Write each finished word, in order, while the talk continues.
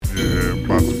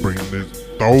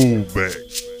throwback.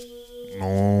 Know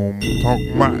what I'm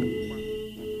talking about?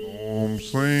 Know what I'm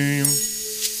saying?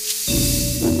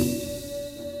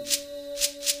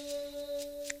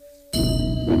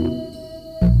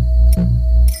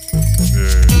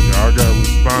 Yeah, y'all got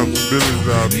responsibilities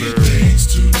out there.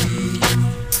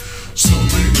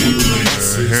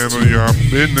 Handle your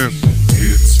business.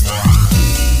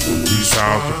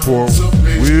 Child support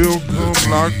will come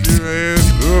lock your ass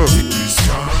up.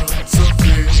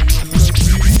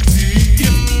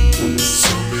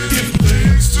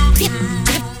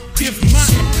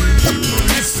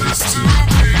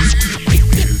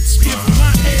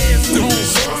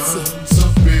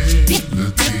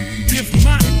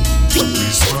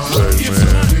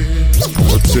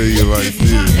 I'll tell you like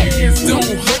this.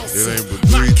 It ain't but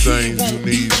three things you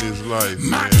need in this life,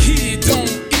 man.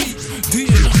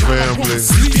 Family,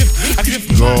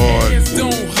 God,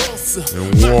 and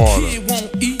water.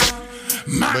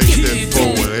 Make that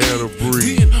phone and air to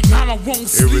breathe.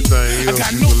 Everything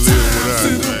else you can live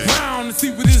without, man.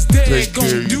 Take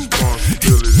care of your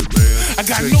responsibility, man. Take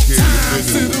care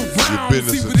of your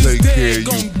business and take care of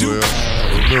you, well.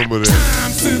 Remember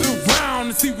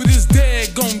that. See what his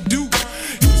dad gon' do.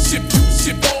 You ship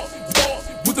off.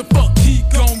 What the fuck he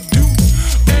gon' do?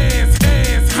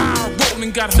 Ass high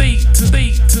rolling, got state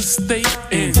to state.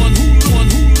 And one who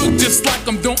look just like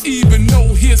him don't even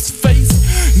know his face.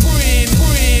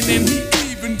 Friend, and he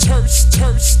even church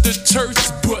the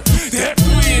church, but that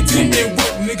friend didn't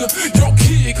work, nigga. Your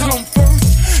kid come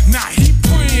first. Now he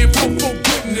praying for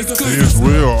forgiveness. His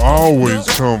will always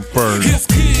come first. His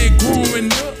kid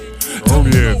growing up. Oh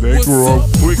yeah, they grew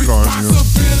up quick on you.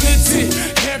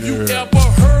 Have you ever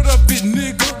heard of it,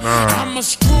 nigga? Nah, I'm a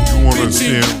strong you wanna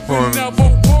see in front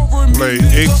play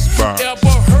Xbox.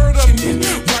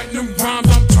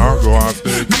 I'll go out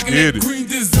there and get it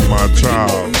for my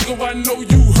child. Nigga, I know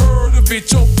you heard of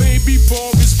it. Your baby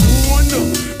boy is growing up.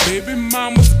 Baby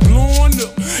mama's blowing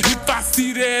up. If I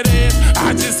see that ass,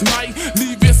 I just might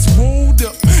leave it swolled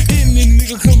up. Any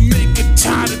nigga can make a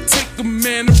child to take a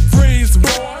man to raise,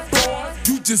 boy.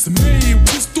 You just made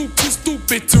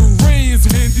stupid to raise.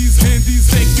 Handies, thank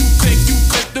you,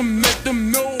 let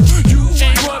them know. You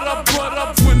ain't what up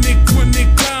when they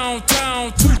down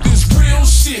to this real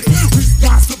shit.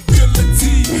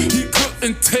 Responsibility he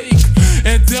couldn't take,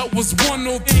 and that was one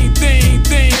of the thing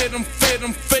fed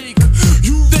him fake.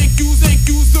 You think you's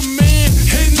the man?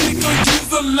 Hey nigga,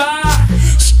 you's a lie.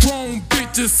 Strong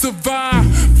bitches survive,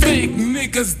 fake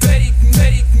niggas they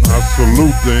I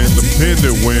salute the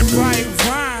independent women. Right.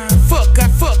 Fuck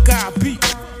I beat.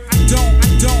 I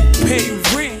don't pay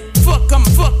rent. Fuck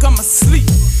I'm asleep.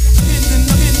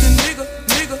 Independent nigga,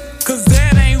 cause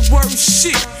that ain't worth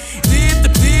shit. Did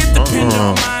depend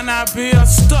on mine, I be a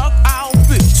stuck out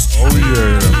bitch. Oh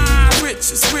yeah.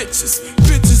 Riches,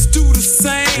 bitches do the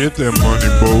same. Get that money,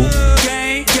 boo.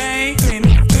 Gang,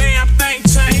 damn thing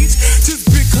change. Just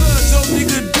because your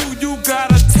nigga do, you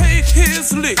gotta take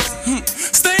his licks.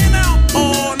 Staying out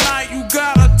all night, you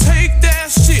gotta take that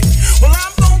shit. Well,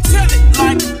 I'm gon' tell it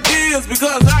like it is,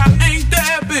 because I ain't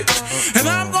that bitch. And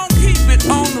I'm gon' keep it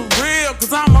on the real,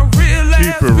 cause I'm a real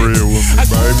ass bitch. Keep it real with me,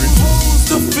 baby. Who's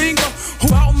the finger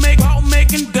about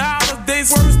making dollars? They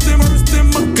worse than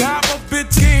MacGyver,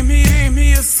 bitch. Gave me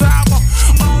a sour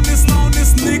on this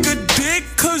nigga dick,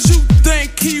 cause you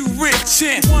think he rich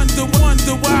and wonder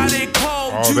why they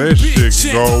called all you that bitch.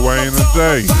 Shit can go away in a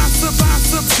day.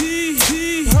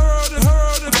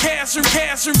 Heard of cash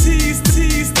and tease,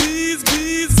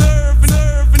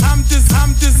 serving. I'm just so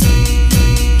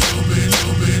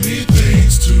many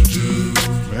things to do.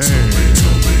 Man. So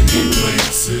many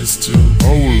places to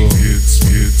hold up. It's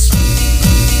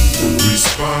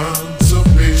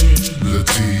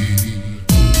responsibility.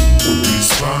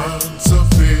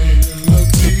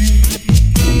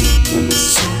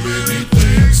 So many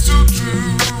things to do.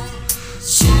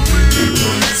 So many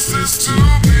places to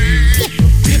be.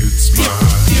 It's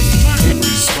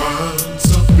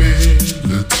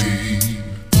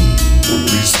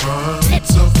my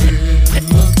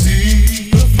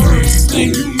responsibility. The first thing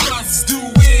you must do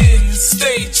is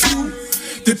stay true.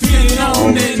 Depending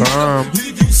on it,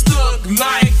 leave you stuck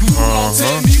like glue. Don't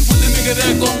tell me what the nigga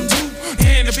that gon' do.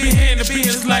 Hand to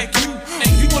business like you.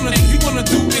 And you wanna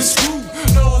do is screw.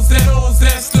 Knows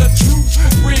that's the truth.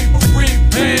 Bring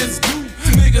pants due.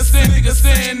 Nigga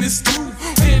saying it's true.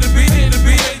 Hand to be,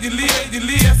 you leave,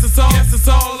 that's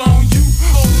all on you.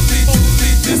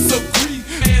 Totally disagree.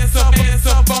 Hands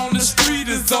up on the street.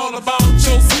 It's all about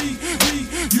your C.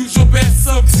 Use your best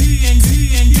sub T and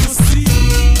you'll see.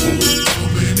 So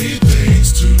many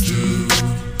things to do.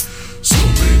 So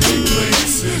many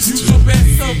places to be. Use your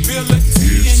best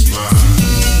ability and you'll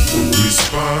see.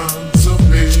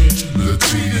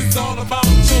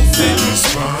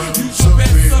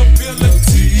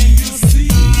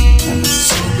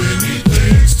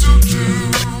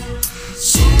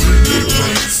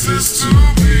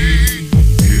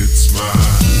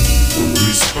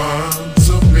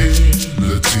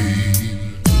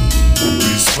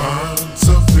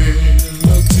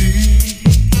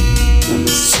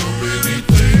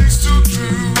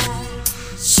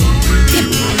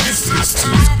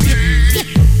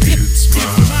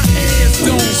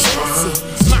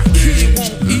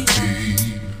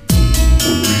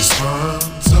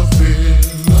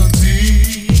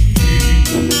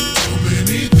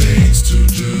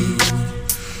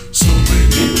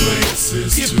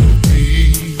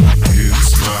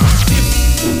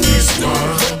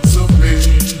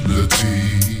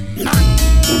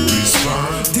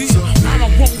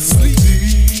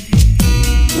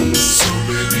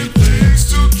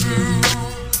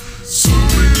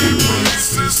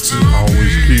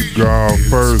 God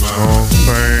first, you know what I'm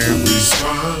saying?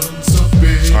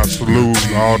 I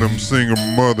salute all them single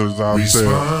mothers out there.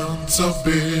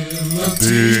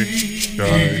 Dig,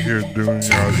 y'all here doing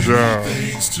your job.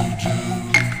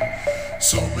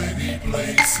 So many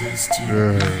places to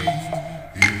be.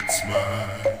 It's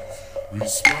my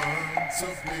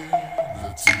responsibility.